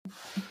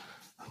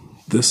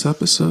This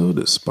episode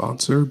is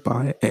sponsored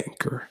by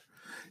Anchor.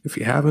 If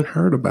you haven't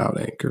heard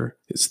about Anchor,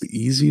 it's the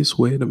easiest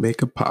way to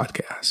make a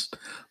podcast.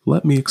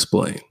 Let me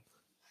explain.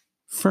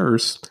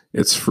 First,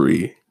 it's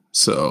free,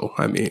 so,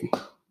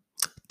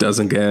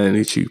 doesn't get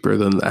any cheaper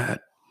than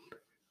that.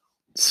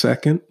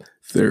 Second,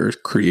 there are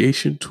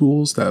creation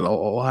tools that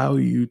will allow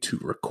you to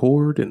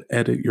record and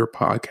edit your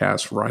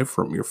podcast right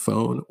from your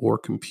phone or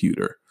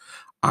computer.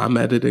 I'm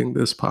editing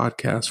this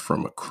podcast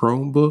from a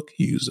Chromebook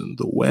using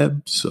the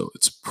web, so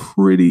it's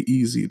pretty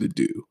easy to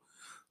do.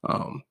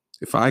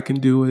 If I can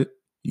do it,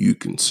 you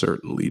can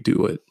certainly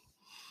do it.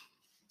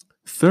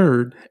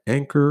 Third,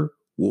 Anchor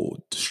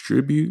will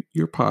distribute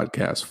your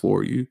podcast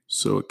for you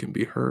so it can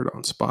be heard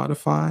on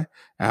Spotify,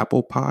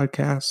 Apple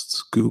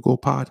Podcasts, Google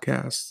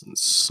Podcasts, and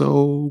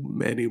so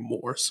many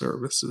more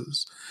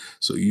services.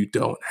 So you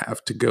don't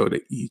have to go to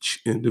each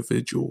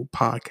individual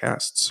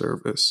podcast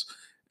service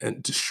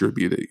and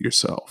distribute it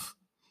yourself.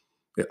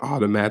 It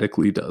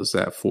automatically does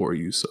that for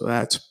you, so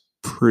that's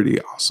pretty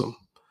awesome.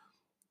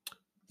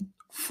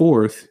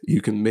 Fourth,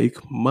 you can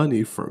make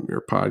money from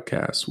your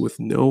podcast with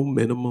no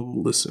minimum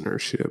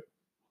listenership.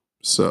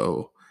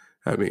 So,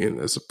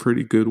 it's a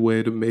pretty good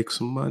way to make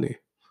some money.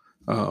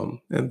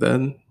 And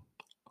then,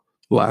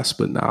 last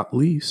but not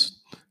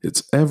least,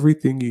 it's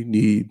everything you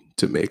need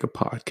to make a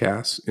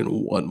podcast in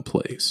one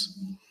place.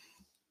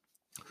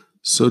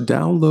 So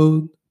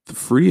download the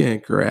free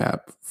Anchor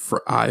app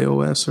for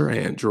iOS or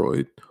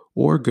Android,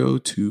 or go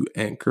to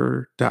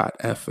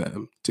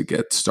anchor.fm to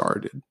get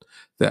started.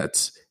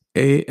 That's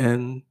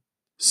ANCHOR.FM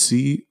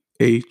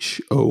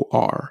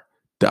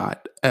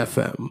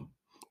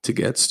to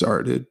get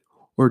started,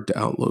 or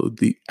download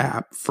the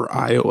app for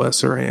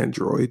iOS or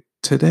Android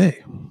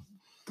today.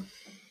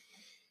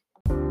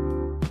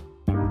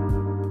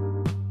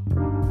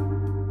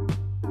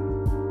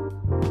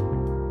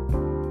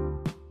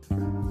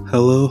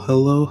 Hello,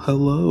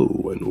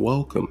 and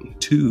welcome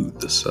to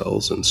the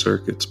Cells and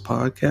Circuits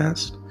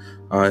podcast.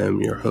 I am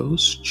your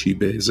host,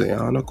 Chibe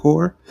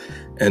Zayanakor,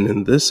 and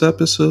in this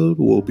episode,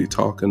 we'll be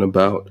talking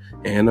about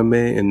anime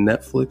in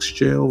Netflix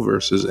jail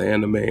versus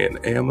anime in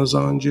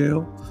Amazon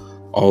jail.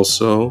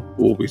 Also,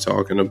 we'll be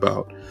talking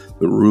about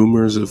the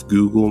rumors of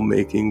Google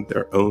making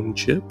their own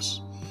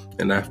chips.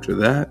 And after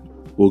that,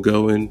 we'll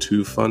go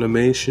into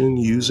Funimation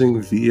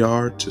using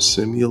VR to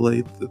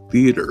simulate the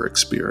theater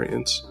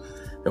experience.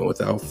 And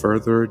without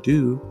further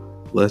ado,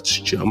 let's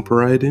jump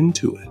right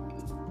into it.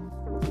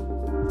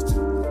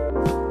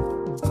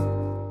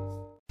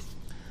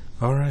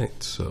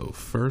 Alright, so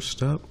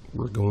first up,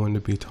 we're going to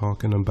be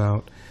talking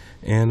about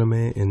anime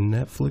in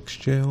Netflix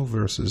jail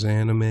versus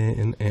anime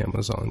in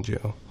Amazon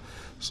jail.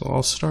 So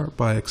I'll start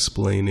by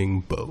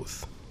explaining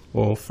both.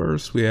 Well,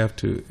 first we have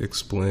to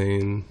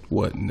explain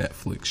what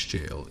Netflix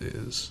jail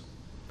is.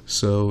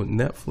 So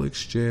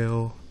Netflix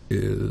jail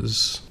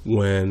is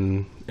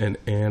when an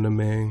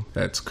anime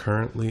that's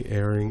currently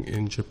airing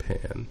in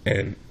Japan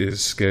and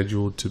is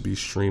scheduled to be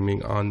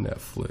streaming on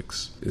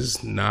Netflix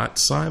is not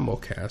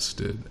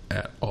simulcasted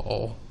at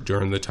all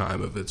during the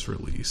time of its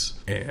release,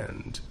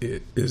 and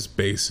it is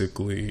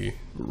basically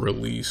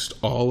released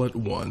all at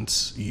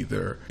once,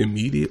 either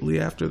immediately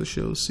after the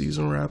show's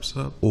season wraps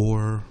up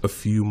or a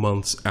few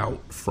months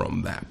out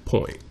from that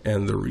point.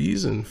 And the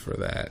reason for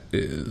that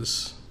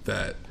is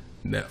that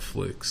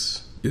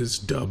Netflix is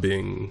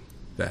dubbing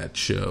that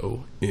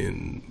show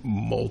in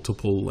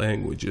multiple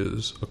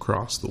languages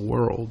across the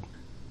world.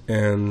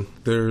 And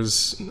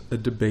there's a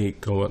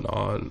debate going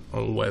on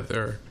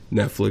whether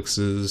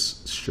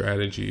Netflix's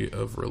strategy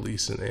of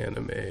releasing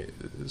anime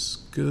is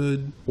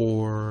good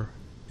or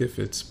if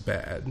it's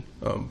bad,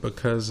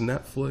 because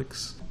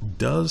Netflix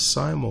does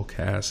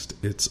simulcast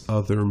its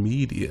other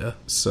media,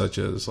 such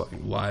as like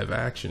live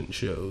action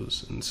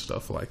shows and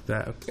stuff like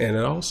that. And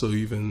it also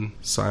even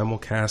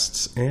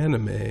simulcasts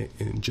anime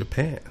in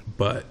Japan.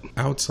 But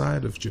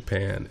outside of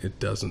Japan, it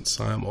doesn't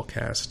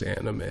simulcast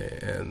anime,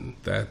 and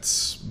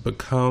that's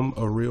become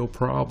a real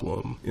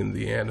problem in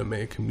the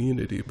anime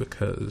community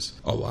because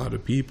a lot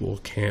of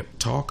people can't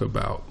talk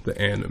about the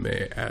anime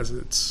as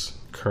it's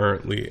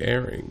currently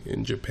airing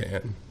in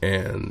Japan,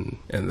 and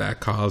that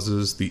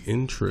causes the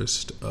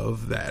interest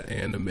of that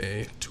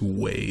anime to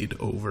wade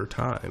over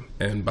time.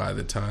 And by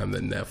the time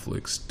that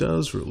Netflix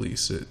does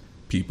release it,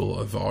 people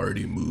have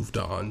already moved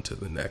on to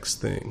the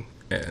next thing,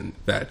 and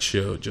that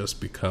show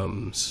just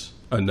becomes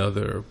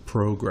another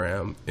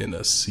program in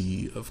a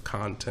sea of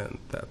content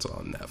that's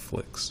on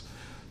Netflix.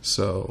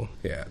 So,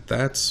 yeah,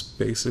 that's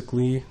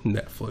basically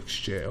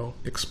Netflix jail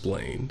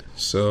explained.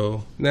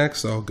 So,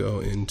 next I'll go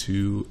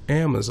into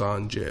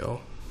Amazon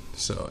jail.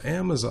 So,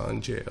 Amazon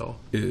jail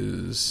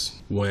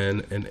is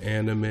when an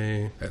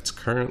anime that's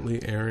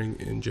currently airing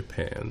in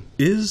Japan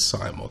is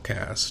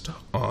simulcast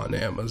on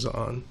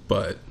Amazon,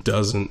 but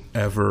doesn't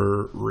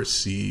ever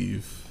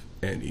receive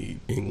any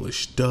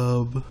English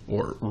dub,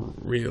 or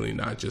really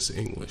not just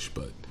English,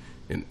 but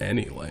in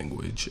any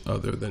language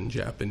other than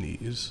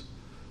Japanese.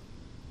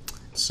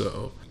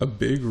 So a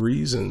big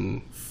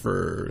reason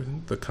for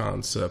the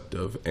concept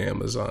of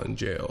Amazon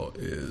jail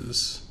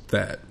is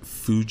that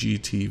Fuji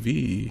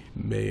TV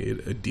made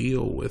a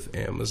deal with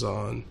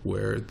Amazon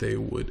where they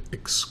would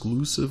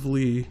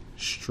exclusively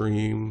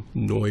stream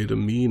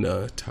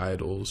Noitamina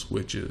titles,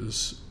 which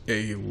is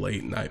a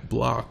late night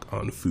block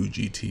on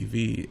Fuji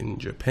TV in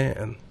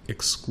Japan,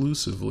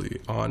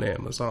 exclusively on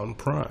Amazon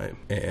Prime.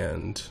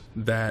 And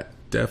that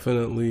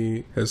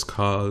definitely has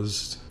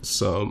caused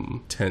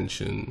some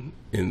tension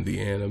in the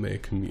anime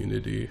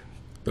community,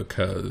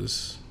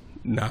 because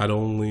not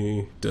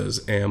only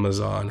does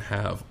Amazon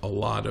have a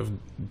lot of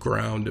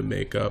ground to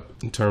make up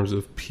in terms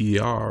of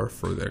PR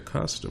for their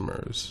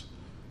customers,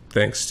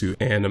 thanks to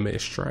Anime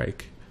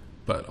Strike,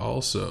 but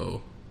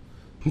also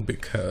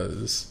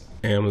because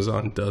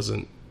Amazon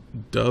doesn't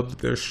dub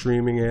their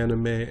streaming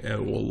anime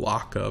and will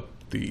lock up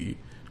the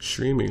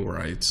streaming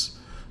rights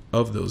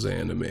of those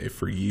anime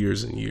for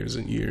years and years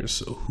and years.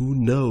 So who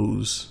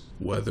knows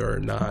whether or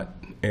not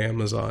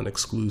Amazon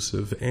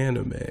exclusive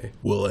anime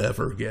will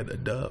ever get a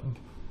dub.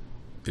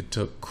 It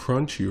took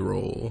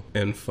Crunchyroll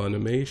and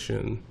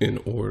Funimation in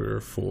order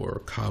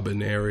for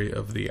Kabaneri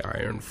of the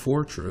Iron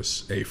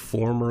Fortress, a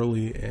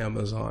formerly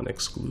Amazon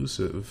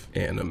exclusive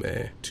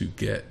anime, to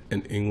get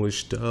an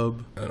English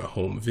dub and a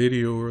home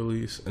video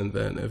release, and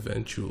then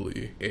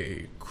eventually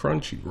a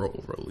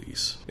Crunchyroll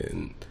release.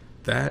 And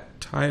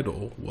that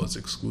title was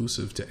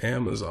exclusive to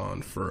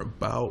Amazon for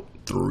about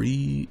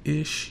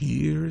 3-ish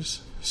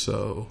years.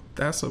 So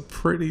that's a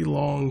pretty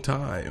long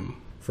time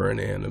for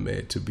an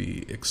anime to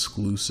be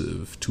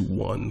exclusive to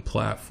one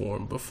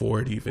platform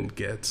before it even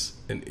gets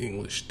an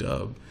English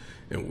dub.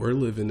 And we're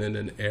living in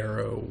an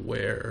era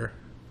where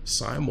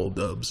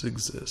simuldubs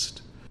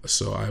exist.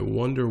 So I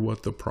wonder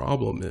what the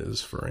problem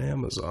is for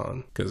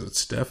Amazon, because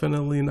it's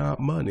definitely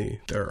not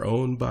money. They're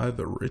owned by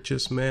the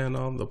richest man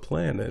on the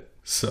planet,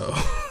 so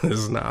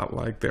it's not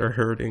like they're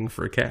hurting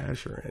for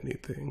cash or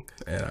anything.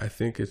 And I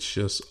think it's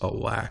just a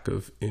lack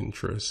of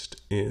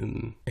interest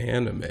in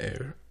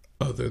anime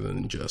other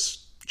than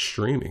just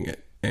streaming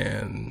it.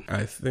 And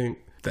I think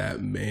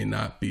that may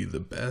not be the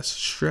best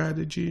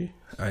strategy.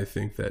 I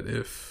think that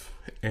if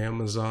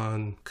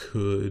Amazon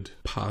could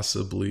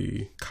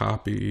possibly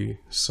copy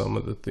some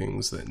of the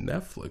things that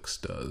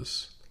Netflix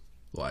does,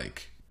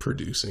 like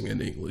producing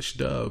an English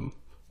dub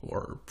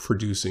or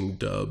producing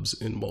dubs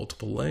in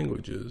multiple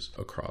languages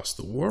across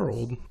the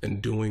world,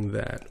 and doing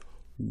that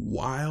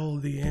while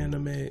the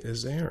anime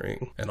is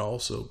airing and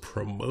also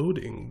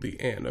promoting the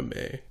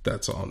anime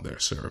that's on their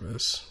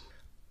service,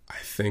 I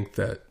think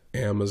that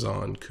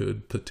Amazon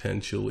could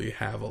potentially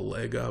have a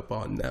leg up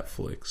on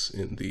Netflix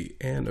in the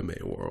anime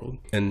world.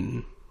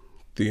 And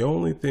the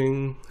only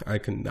thing I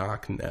can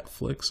knock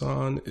Netflix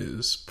on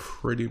is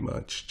pretty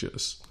much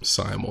just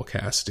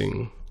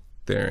simulcasting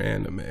their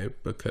anime,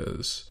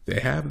 because they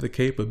have the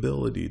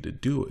capability to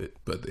do it,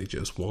 but they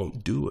just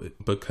won't do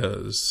it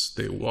because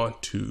they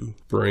want to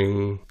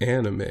bring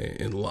anime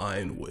in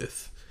line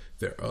with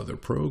their other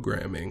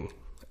programming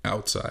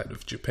outside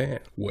of Japan,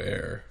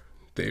 where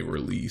they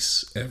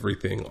release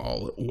everything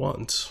all at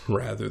once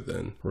rather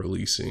than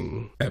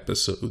releasing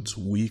episodes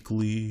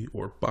weekly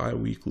or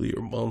bi-weekly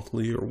or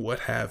monthly or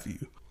what have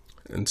you.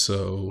 And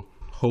so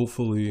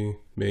hopefully,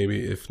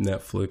 maybe if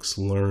Netflix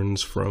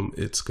learns from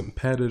its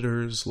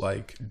competitors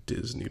like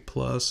Disney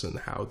Plus and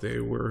how they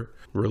were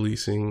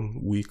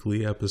releasing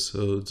weekly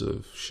episodes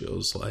of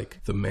shows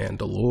like The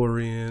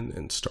Mandalorian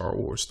and Star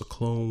Wars The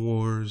Clone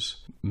Wars,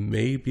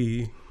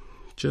 maybe,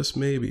 just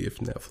maybe, if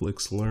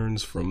Netflix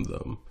learns from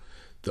them,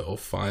 they'll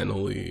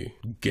finally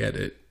get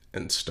it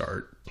and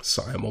start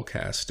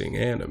simulcasting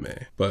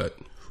anime. But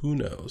who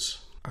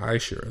knows? I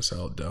sure as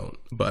hell don't.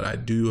 But I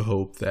do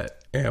hope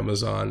that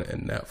Amazon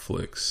and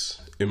Netflix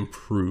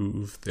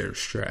improve their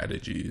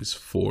strategies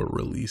for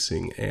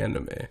releasing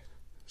anime.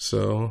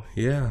 So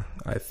yeah,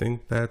 I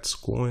think that's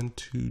going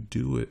to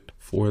do it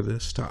for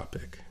this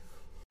topic.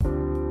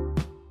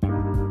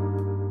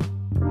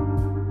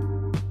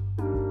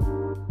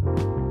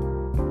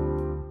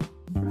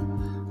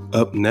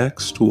 Up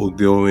next, we'll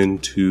go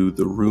into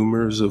the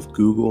rumors of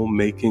Google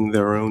making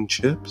their own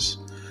chips.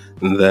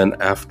 And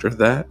then after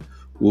that,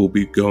 we'll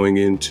be going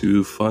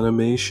into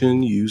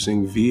Funimation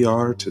using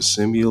VR to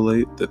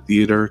simulate the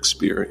theater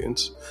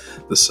experience.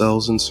 The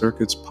Cells and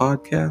Circuits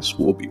podcast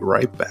will be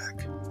right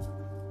back.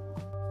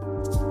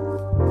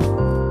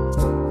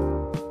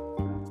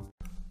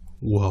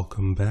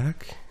 Welcome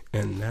back.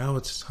 And now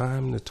it's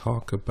time to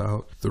talk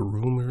about the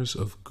rumors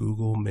of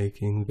Google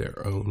making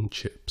their own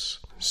chips.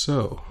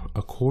 So,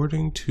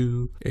 according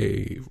to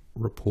a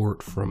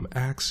report from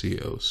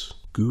Axios,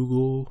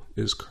 Google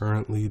is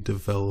currently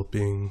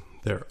developing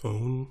their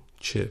own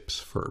chips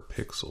for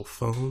Pixel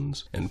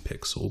phones and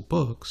Pixel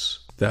books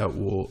that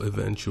will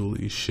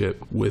eventually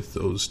ship with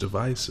those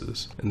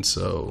devices. And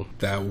so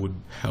that would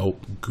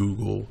help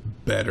Google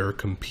better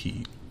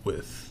compete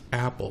with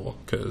Apple,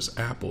 because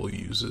Apple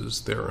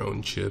uses their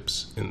own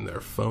chips in their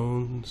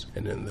phones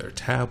and in their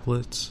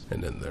tablets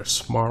and in their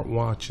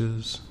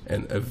smartwatches,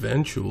 and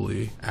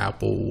eventually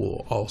Apple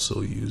will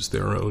also use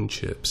their own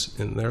chips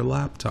in their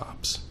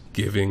laptops,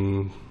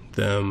 giving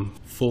them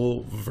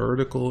full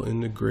vertical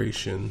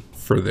integration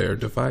for their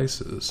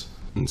devices.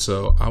 And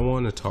so I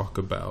want to talk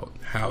about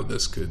how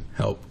this could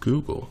help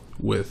Google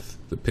with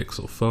the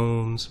Pixel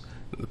phones,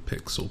 the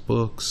Pixel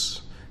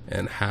books,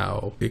 and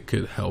how it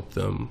could help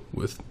them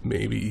with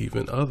maybe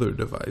even other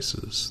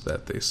devices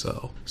that they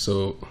sell.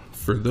 So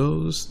for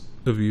those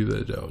of you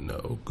that don't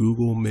know,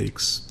 Google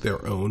makes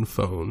their own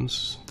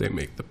phones. They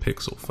make the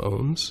Pixel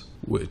phones,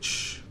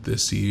 which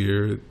this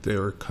year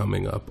they're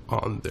coming up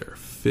on their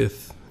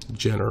 5th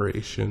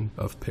generation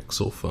of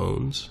Pixel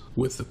phones,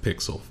 with the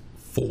Pixel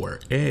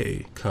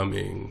 4a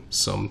coming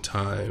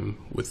sometime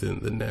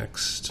within the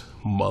next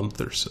month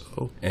or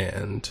so,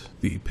 and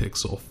the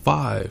Pixel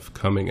 5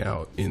 coming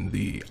out in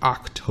the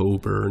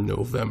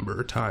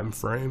October-November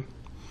timeframe.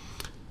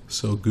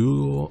 So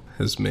Google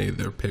has made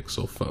their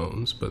Pixel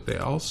phones, but they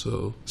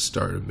also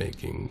started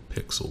making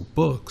Pixel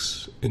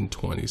books in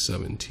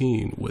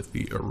 2017 with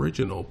the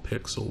original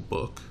Pixel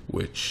book,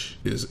 which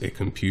is a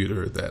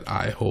computer that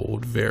I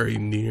hold very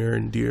near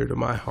and dear to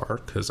my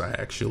heart because I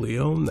actually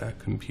own that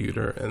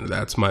computer, and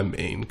that's my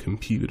main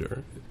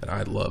computer, and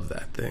I love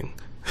that thing.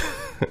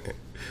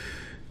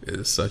 It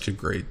is such a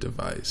great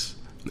device,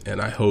 and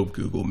I hope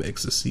Google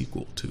makes a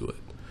sequel to it.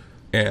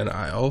 And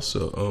I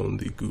also own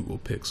the Google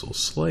Pixel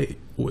Slate,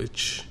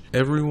 which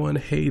everyone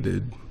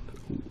hated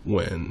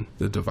when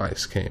the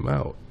device came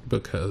out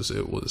because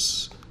it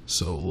was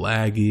so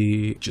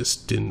laggy,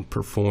 just didn't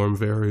perform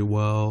very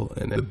well,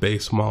 and the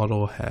base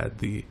model had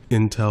the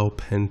Intel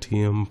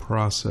Pentium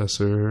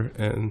processor,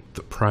 and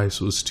the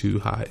price was too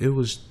high. It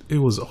was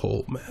a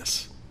whole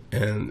mess.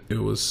 And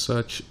it was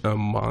such a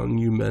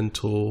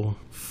monumental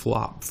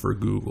flop for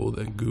Google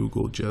that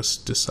Google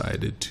just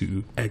decided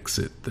to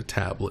exit the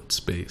tablet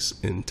space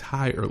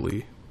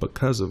entirely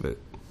because of it.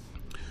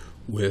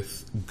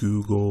 With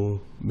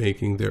Google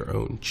making their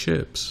own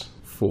chips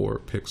for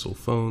Pixel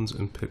phones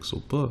and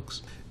Pixel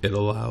books, it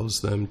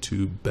allows them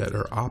to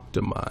better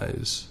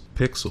optimize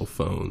Pixel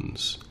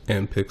phones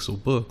and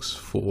Pixel books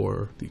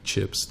for the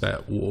chips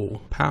that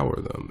will power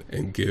them,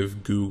 and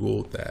give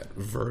Google that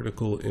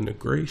vertical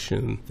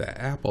integration that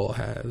Apple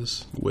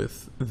has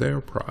with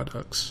their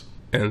products.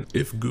 And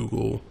if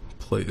Google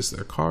plays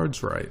their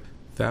cards right,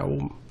 that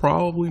will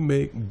probably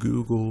make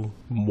Google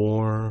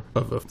more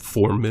of a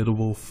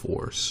formidable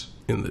force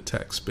in the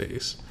tech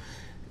space.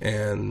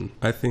 And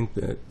I think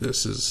that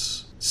this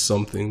is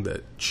something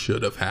that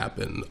should have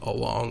happened a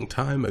long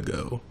time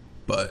ago,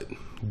 but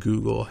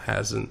Google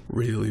hasn't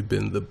really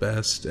been the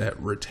best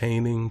at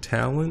retaining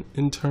talent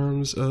in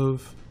terms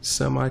of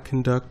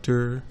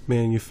semiconductor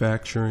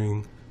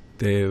manufacturing.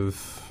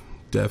 They've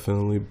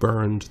definitely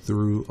burned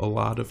through a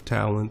lot of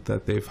talent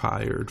that they've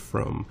hired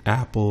from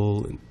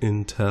Apple and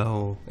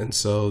Intel, and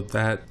so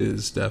that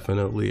is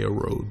definitely a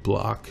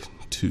roadblock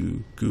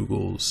to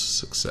Google's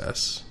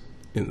success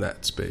in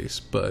that space.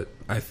 But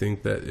I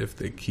think that if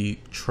they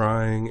keep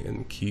trying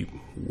and keep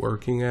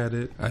working at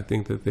it, I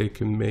think that they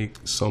can make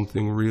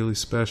something really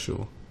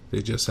special.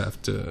 They just have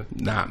to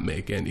not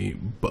make any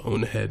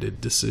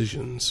boneheaded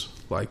decisions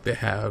like they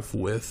have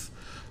with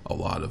a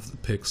lot of the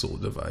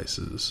Pixel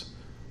devices.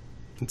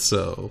 And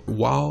so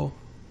while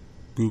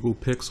Google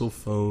Pixel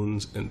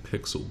phones and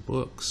Pixel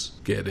books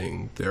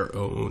getting their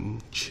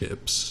own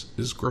chips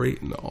is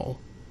great and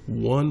all,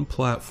 one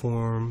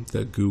platform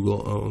that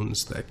Google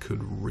owns that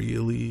could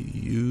really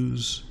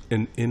use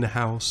an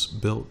in-house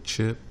built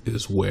chip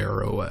is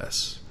Wear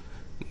OS.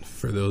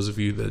 For those of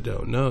you that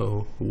don't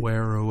know,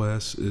 Wear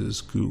OS is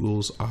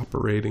Google's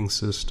operating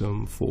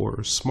system for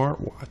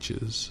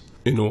smartwatches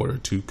in order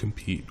to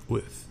compete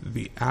with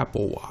the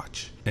Apple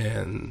Watch.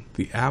 And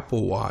the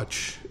Apple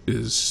Watch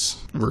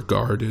is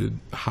regarded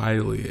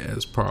highly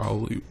as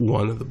probably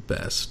one of the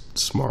best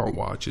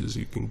smartwatches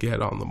you can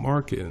get on the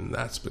market, and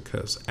that's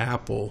because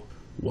Apple,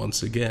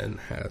 once again,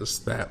 has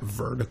that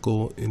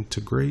vertical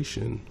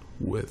integration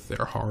with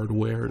their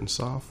hardware and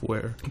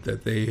software,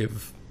 that they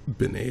have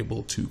been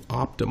able to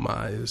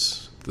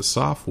optimize the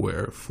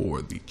software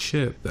for the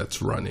chip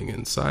that's running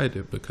inside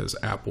it, because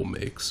Apple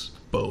makes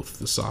both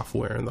the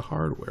software and the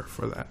hardware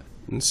for that.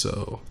 And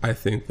so I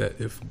think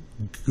that if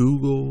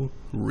Google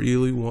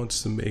really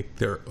wants to make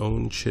their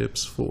own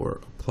chips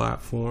for a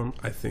platform,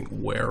 I think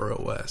Wear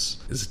OS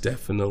is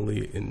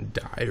definitely in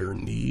dire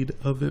need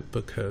of it,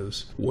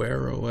 because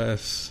Wear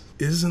OS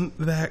isn't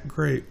that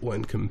great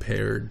when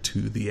compared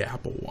to the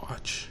Apple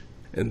Watch.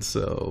 And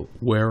so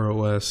Wear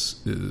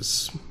OS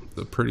is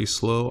a pretty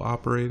slow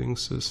operating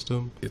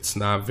system. It's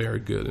not very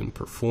good in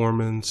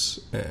performance,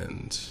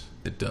 and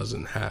it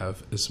doesn't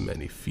have as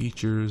many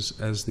features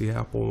as the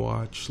Apple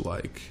Watch,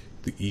 like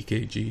the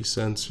EKG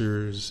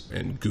sensors,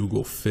 and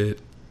Google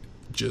Fit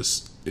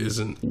just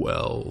isn't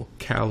well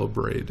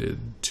calibrated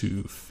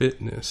to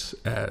fitness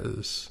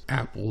as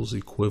Apple's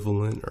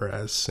equivalent or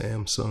as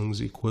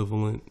Samsung's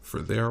equivalent for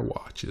their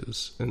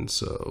watches. And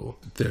so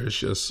there's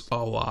just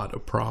a lot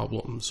of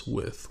problems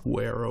with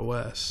Wear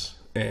OS.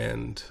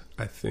 And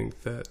I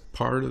think that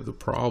part of the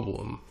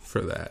problem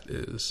for that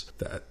is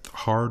that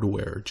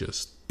hardware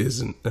just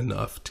isn't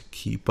enough to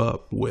keep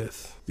up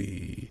with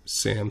the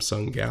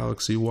Samsung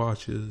Galaxy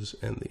watches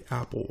and the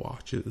Apple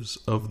watches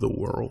of the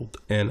world.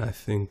 And I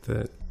think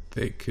that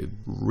they could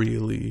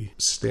really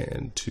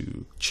stand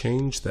to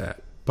change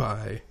that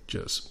by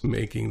just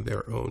making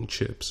their own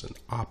chips and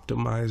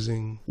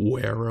optimizing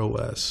Wear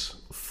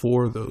OS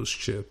for those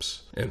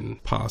chips.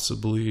 And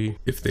possibly,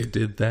 if they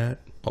did that,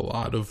 a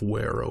lot of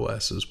Wear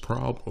OS's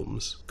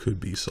problems could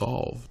be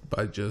solved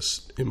by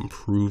just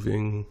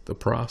improving the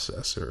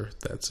processor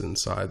that's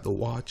inside the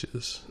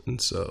watches.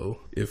 And so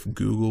if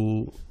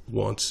Google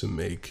wants to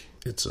make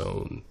its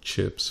own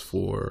chips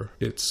for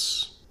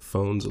its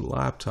phones and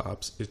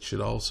laptops, it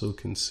should also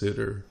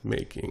consider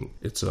making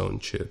its own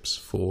chips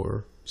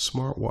for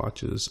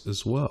smartwatches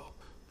as well,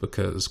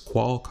 because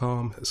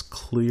Qualcomm has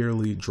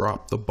clearly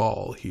dropped the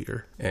ball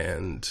here,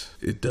 and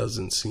it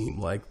doesn't seem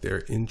like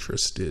they're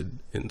interested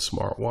in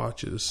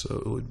smartwatches. So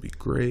it would be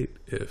great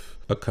if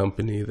a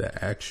company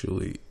that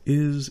actually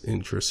is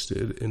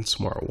interested in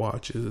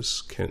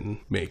smartwatches can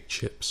make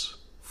chips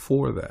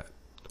for that.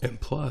 And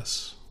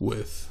plus,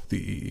 with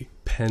the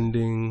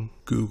pending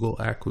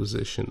Google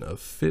acquisition of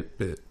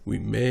Fitbit, we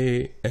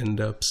may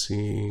end up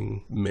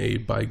seeing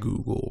made by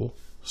Google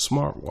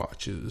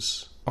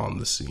smartwatches on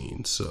the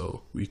scene.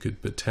 So we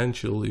could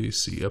potentially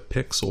see a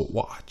Pixel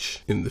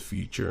watch in the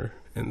future.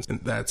 And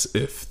that's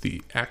if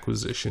the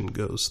acquisition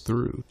goes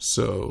through.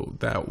 So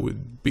that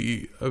would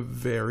be a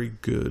very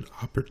good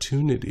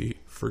opportunity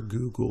for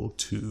Google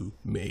to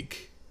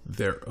make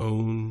their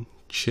own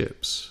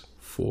chips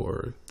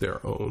for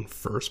their own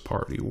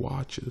first-party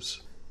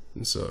watches.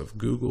 And so if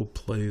Google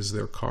plays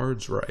their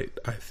cards right,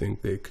 I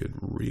think they could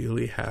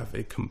really have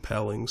a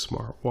compelling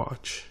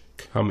smartwatch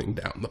coming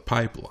down the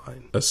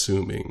pipeline,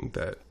 assuming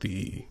that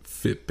the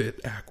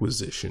Fitbit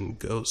acquisition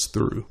goes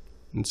through.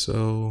 And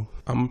so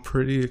I'm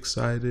pretty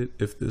excited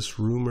if this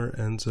rumor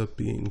ends up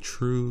being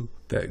true,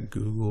 that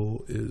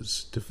Google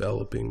is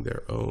developing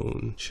their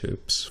own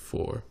chips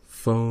for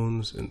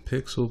phones and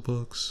Pixel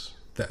books.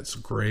 That's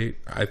great.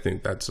 I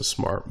think that's a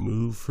smart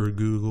move for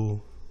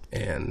Google.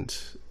 And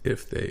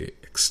if they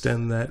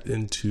extend that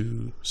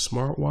into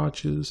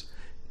smartwatches,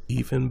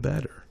 even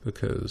better,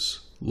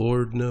 because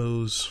Lord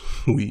knows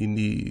we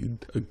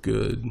need a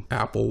good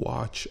Apple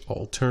Watch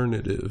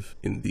alternative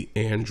in the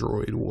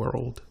Android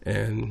world.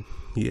 And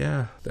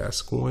yeah,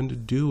 that's going to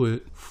do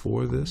it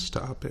for this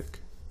topic.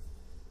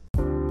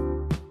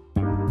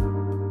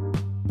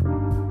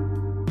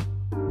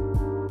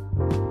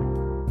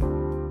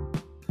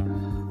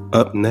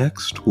 Up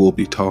next, we'll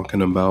be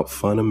talking about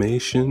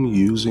Funimation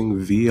using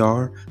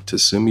VR to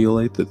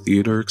simulate the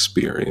theater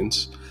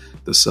experience.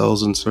 The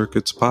Cells and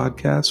Circuits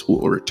podcast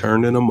will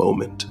return in a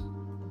moment.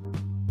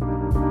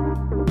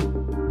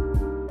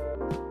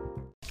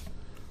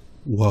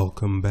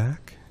 Welcome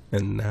back,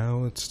 and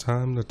now it's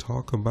time to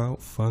talk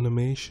about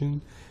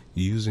Funimation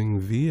using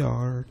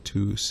VR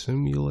to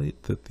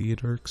simulate the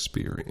theater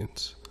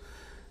experience.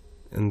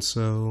 And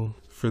so,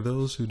 for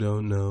those who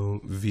don't know,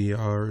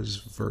 VR is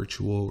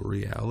virtual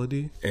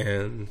reality,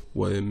 and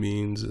what it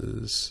means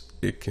is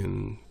it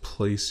can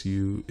place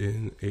you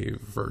in a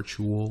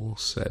virtual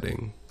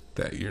setting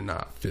that you're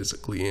not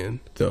physically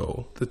in,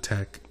 though the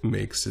tech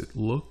makes it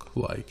look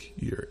like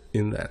you're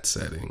in that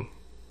setting.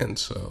 And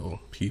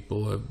so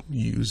people have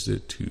used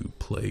it to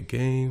play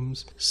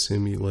games,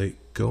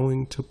 simulate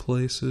going to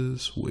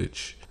places,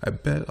 which I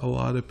bet a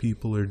lot of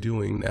people are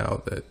doing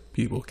now that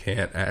people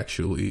can't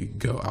actually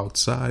go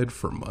outside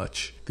for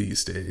much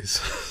these days.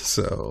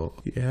 So,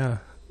 yeah.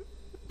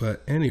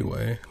 But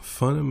anyway,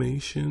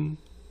 Funimation,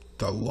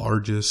 the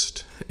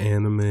largest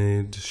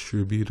anime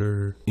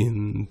distributor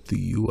in the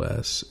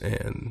US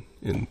and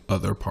in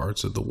other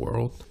parts of the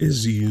world,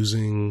 is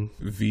using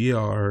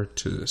VR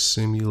to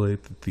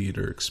simulate the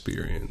theater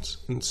experience.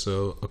 And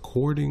so,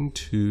 according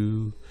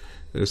to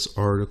this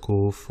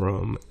article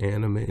from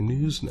Anime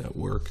News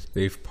Network,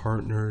 they've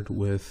partnered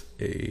with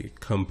a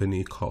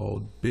company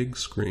called Big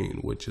Screen,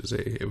 which is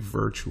a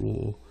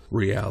virtual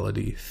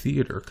reality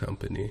theater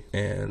company.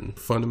 And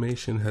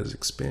Funimation has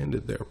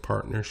expanded their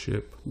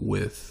partnership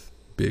with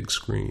Big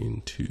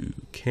Screen to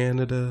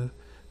Canada,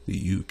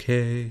 the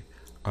UK,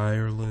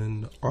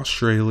 Ireland,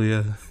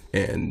 Australia,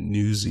 and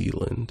New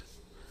Zealand.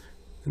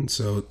 And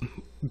so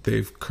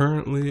they've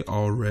currently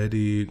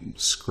already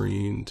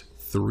screened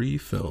 3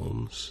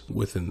 films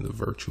within the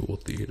virtual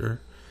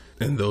theater.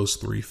 And those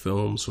 3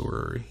 films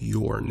were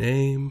Your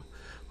Name,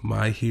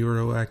 My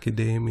Hero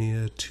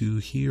Academia, 2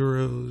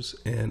 Heroes,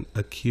 and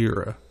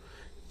Akira.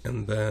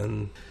 And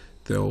then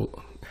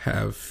they'll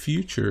have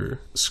future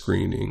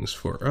screenings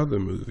for other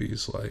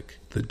movies like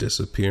The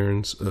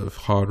Disappearance of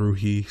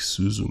Haruhi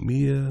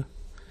Suzumiya,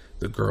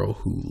 The Girl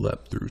Who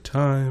Leapt Through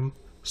Time,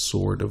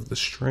 Sword of the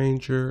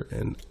Stranger,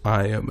 and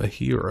I Am a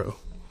Hero.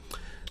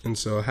 And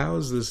so how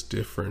is this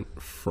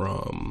different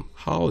from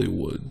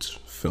Hollywood's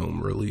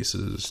film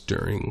releases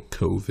during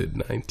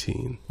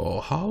COVID-19?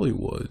 Well,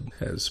 Hollywood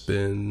has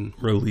been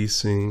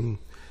releasing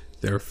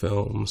their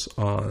films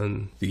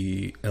on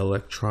the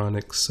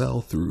electronic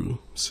sell-through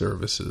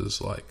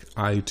services like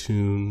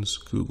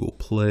iTunes, Google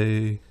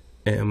Play,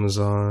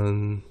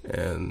 Amazon,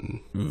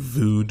 and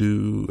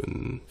Vudu,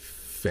 and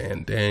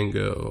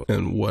Fandango,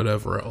 and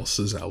whatever else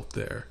is out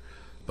there.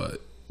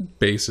 But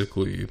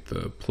basically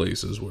the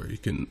places where you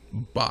can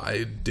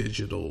buy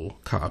digital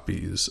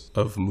copies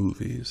of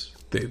movies.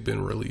 They've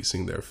been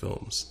releasing their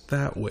films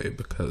that way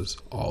because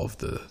all of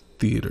the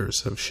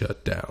theaters have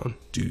shut down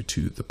due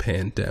to the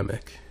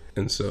pandemic.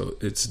 And so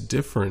it's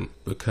different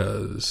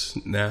because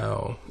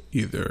now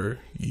either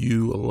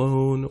you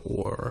alone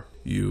or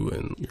you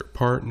and your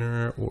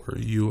partner or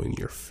you and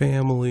your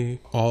family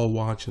all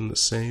watching the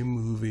same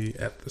movie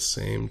at the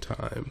same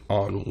time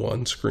on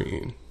one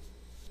screen.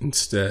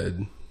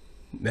 Instead,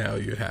 now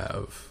you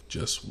have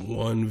just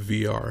one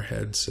VR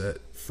headset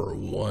for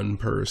one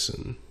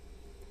person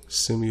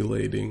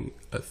simulating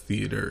a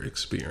theater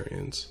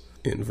experience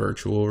in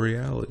virtual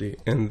reality.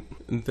 And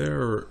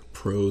there are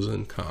pros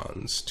and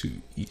cons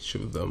to each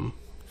of them.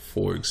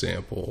 For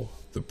example,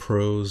 the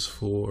pros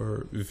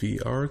for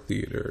VR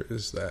theater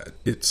is that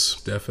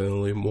it's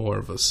definitely more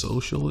of a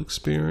social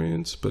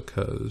experience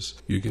because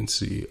you can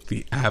see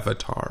the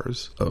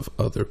avatars of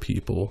other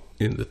people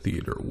in the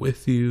theater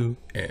with you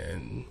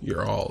and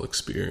you're all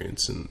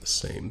experiencing the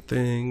same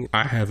thing.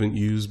 I haven't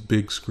used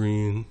big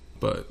screen,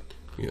 but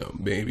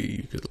maybe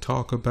you could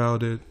talk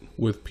about it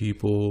with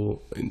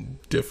people in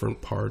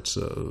different parts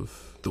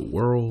of the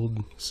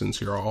world since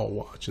you're all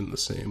watching the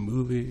same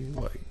movie.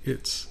 Like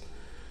it's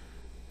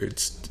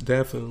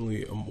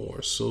definitely a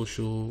more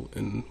social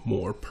and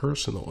more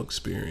personal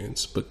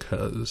experience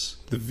because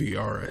the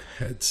VR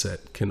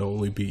headset can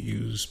only be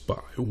used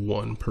by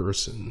one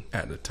person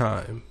at a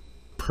time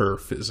per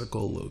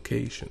physical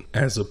location,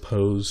 as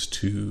opposed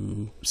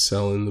to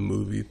selling the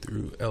movie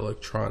through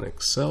electronic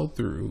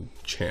sell-through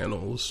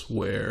channels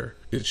where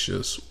it's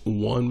just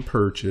one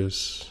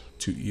purchase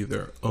to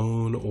either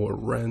own or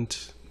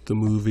rent the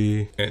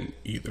movie, and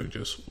either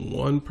just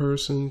one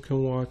person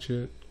can watch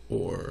it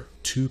or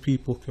two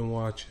people can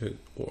watch it,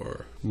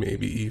 or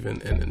maybe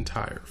even an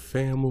entire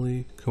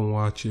family can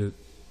watch it.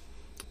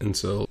 And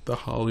so the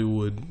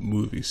Hollywood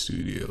movie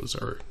studios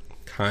are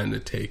kind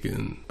of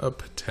taking a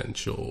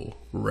potential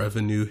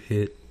revenue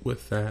hit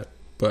with that,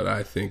 but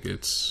I think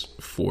it's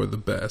for the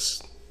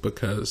best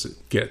because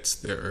it gets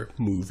their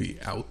movie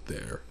out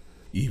there,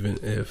 even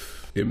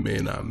if it may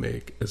not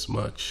make as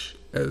much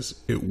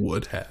as it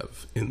would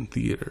have in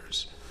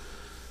theaters.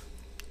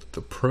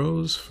 The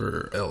pros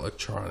for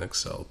electronic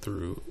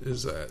sell-through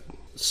is that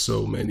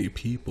so many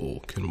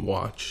people can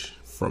watch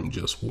from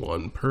just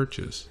one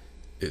purchase.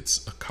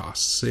 It's a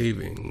cost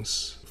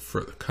savings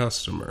for the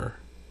customer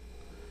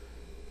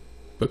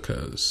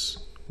because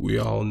we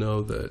all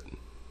know that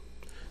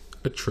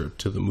a trip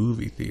to the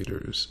movie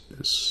theaters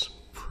is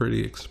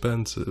pretty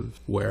expensive,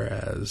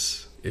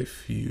 whereas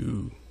if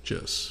you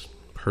just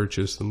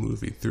purchase the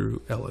movie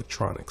through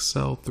electronic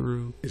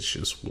sell-through, it's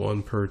just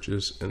one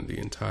purchase and the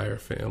entire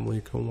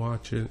family can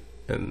watch it.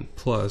 And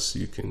plus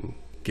you can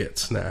get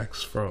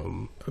snacks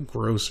from a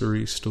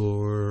grocery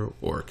store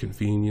or a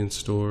convenience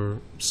store,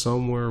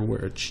 somewhere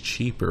where it's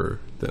cheaper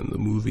than the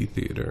movie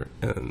theater.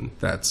 And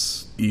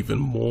that's even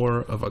more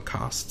of a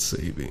cost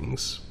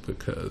savings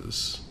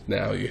because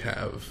now you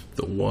have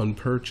the one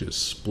purchase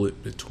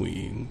split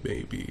between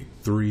maybe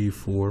 3,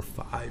 4,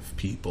 5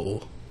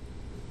 people,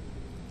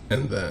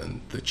 and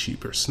then the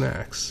cheaper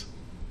snacks.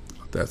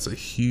 That's a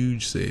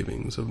huge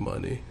savings of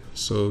money.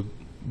 So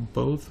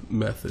both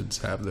methods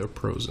have their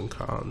pros and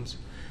cons.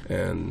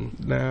 And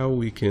now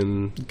we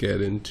can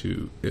get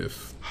into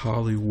if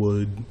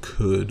Hollywood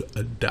could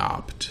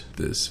adopt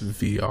this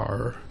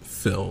VR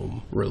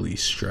film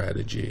release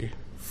strategy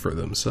for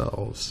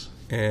themselves.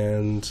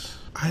 And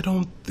I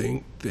don't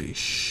think they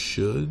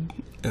should,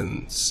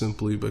 and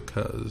simply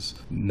because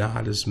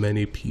not as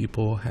many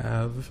people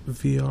have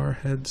VR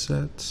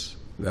headsets.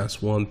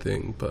 That's one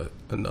thing, but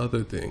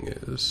another thing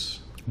is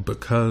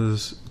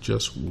because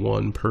just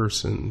one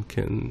person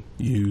can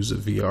use a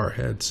VR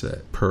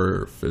headset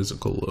per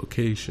physical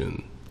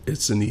location,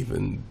 it's an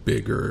even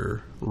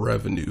bigger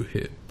revenue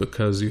hit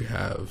because you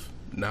have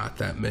not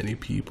that many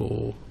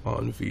people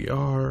on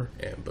VR,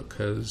 and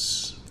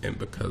because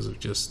of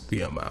just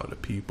the amount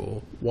of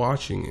people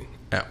watching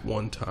at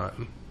one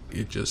time,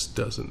 it just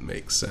doesn't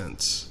make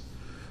sense.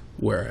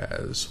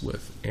 Whereas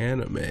with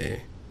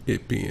anime,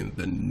 it being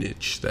the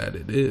niche that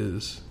it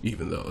is,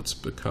 even though it's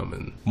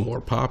becoming more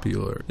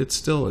popular, it's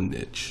still a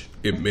niche.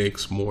 It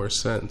makes more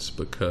sense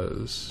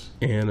because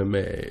anime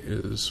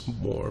is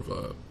more of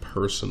a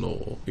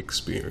personal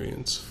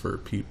experience for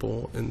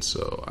people. And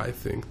so I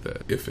think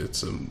that if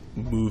it's a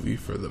movie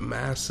for the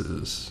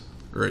masses,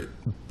 or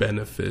it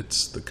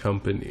benefits the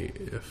company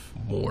if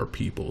more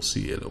people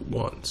see it at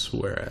once,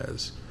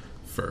 whereas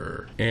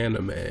for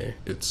anime,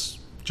 it's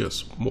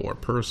just more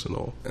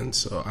personal. And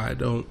so I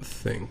don't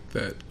think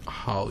that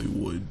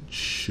Hollywood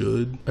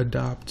should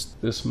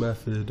adopt this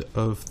method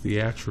of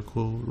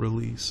theatrical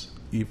release.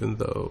 even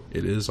though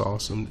it is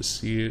awesome to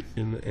see it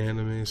in the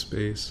anime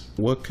space.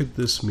 What could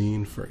this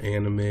mean for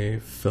anime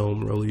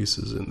film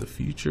releases in the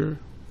future?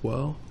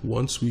 Well,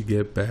 once we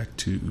get back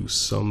to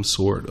some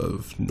sort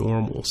of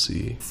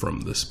normalcy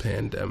from this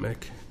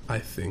pandemic, I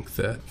think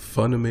that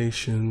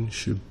Funimation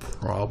should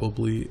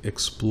probably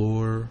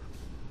explore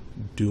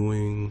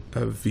doing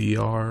a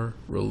VR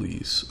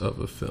release of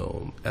a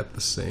film at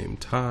the same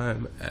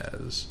time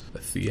as a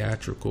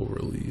theatrical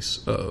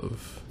release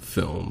of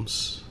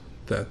films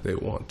that they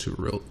want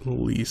to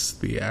release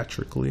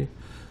theatrically,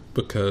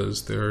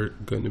 because there are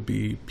going to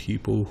be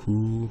people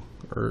who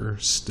are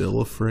still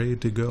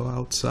afraid to go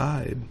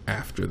outside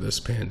after this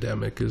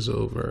pandemic is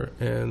over,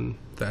 and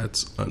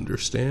that's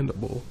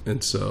understandable.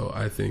 And so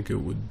I think it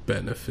would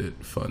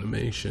benefit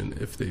Funimation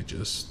if they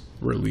just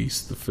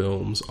release the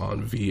films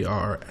on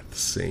VR at the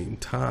same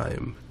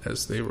time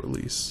as they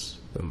release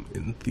them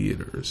in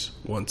theaters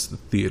once the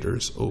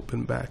theaters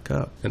open back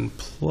up. And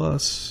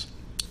plus,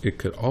 it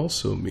could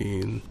also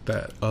mean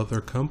that other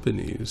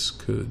companies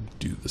could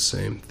do the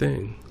same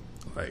thing.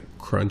 Like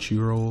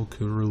Crunchyroll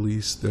could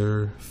release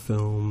their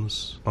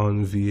films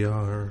on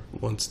VR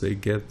once they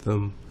get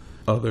them.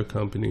 Other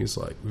companies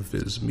like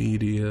Viz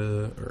Media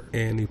or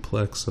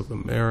Aniplex of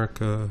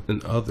America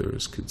and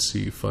others could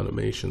see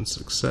Funimation's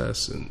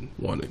success and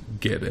want to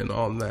get in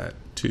on that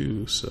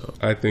too. So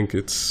I think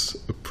it's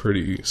a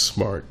pretty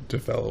smart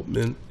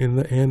development in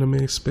the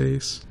anime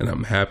space, and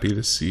I'm happy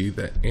to see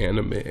that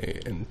anime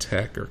and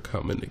tech are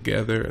coming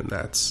together, and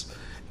that's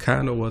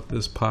kind of what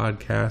this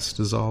podcast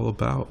is all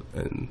about.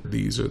 And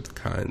these are the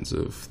kinds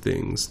of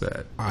things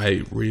that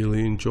I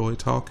really enjoy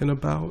talking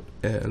about,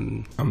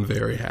 and I'm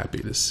very happy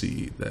to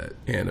see that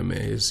anime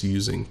is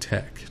using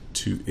tech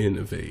to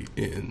innovate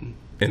in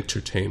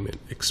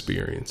entertainment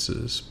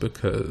experiences,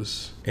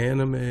 because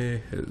anime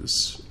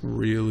has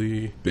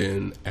really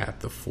been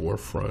at the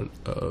forefront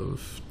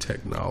of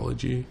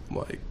technology.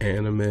 Like,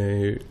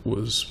 anime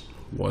was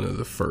one of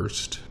the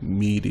first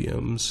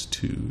mediums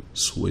to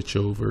switch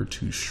over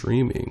to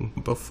streaming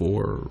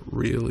before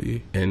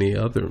really any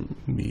other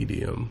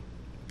medium.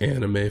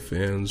 Anime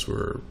fans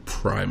were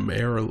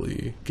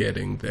primarily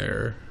getting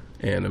their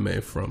anime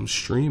from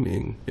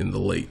streaming in the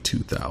late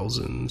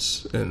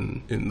 2000s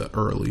and in the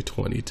early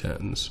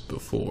 2010s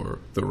before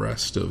the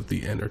rest of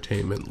the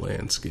entertainment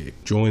landscape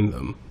joined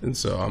them. And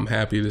so I'm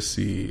happy to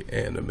see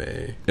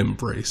anime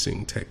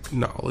embracing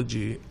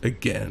technology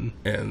again,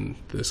 and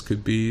this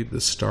could be the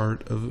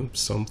start of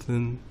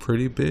something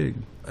pretty big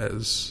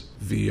as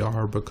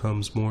VR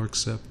becomes more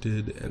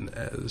accepted and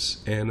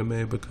as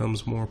anime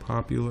becomes more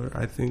popular.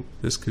 I think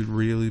this could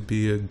really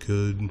be a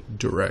good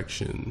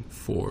direction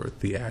for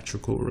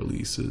theatrical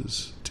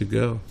releases to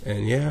go.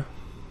 And yeah,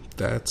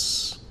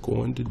 that's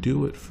going to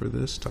do it for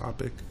this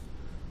topic.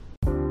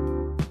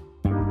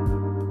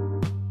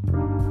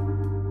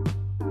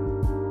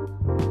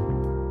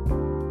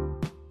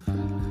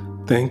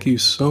 Thank you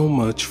so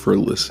much for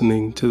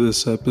listening to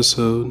this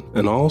episode,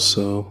 and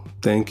also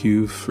thank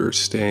you for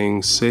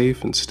staying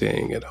safe and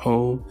staying at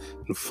home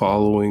and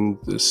following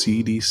the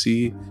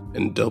CDC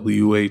and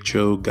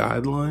WHO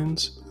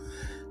guidelines.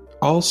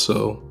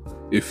 Also,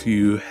 if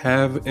you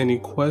have any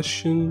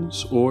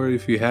questions or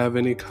if you have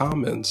any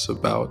comments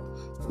about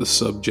the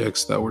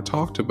subjects that were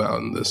talked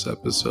about in this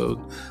episode,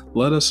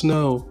 let us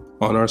know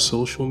on our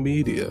social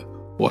media.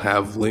 We'll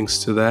have links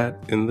to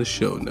that in the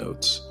show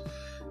notes.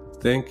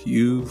 Thank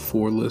you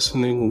for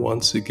listening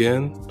once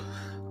again.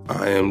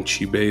 I am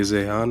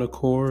Chibeze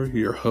Anakor,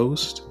 your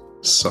host,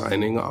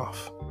 signing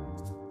off.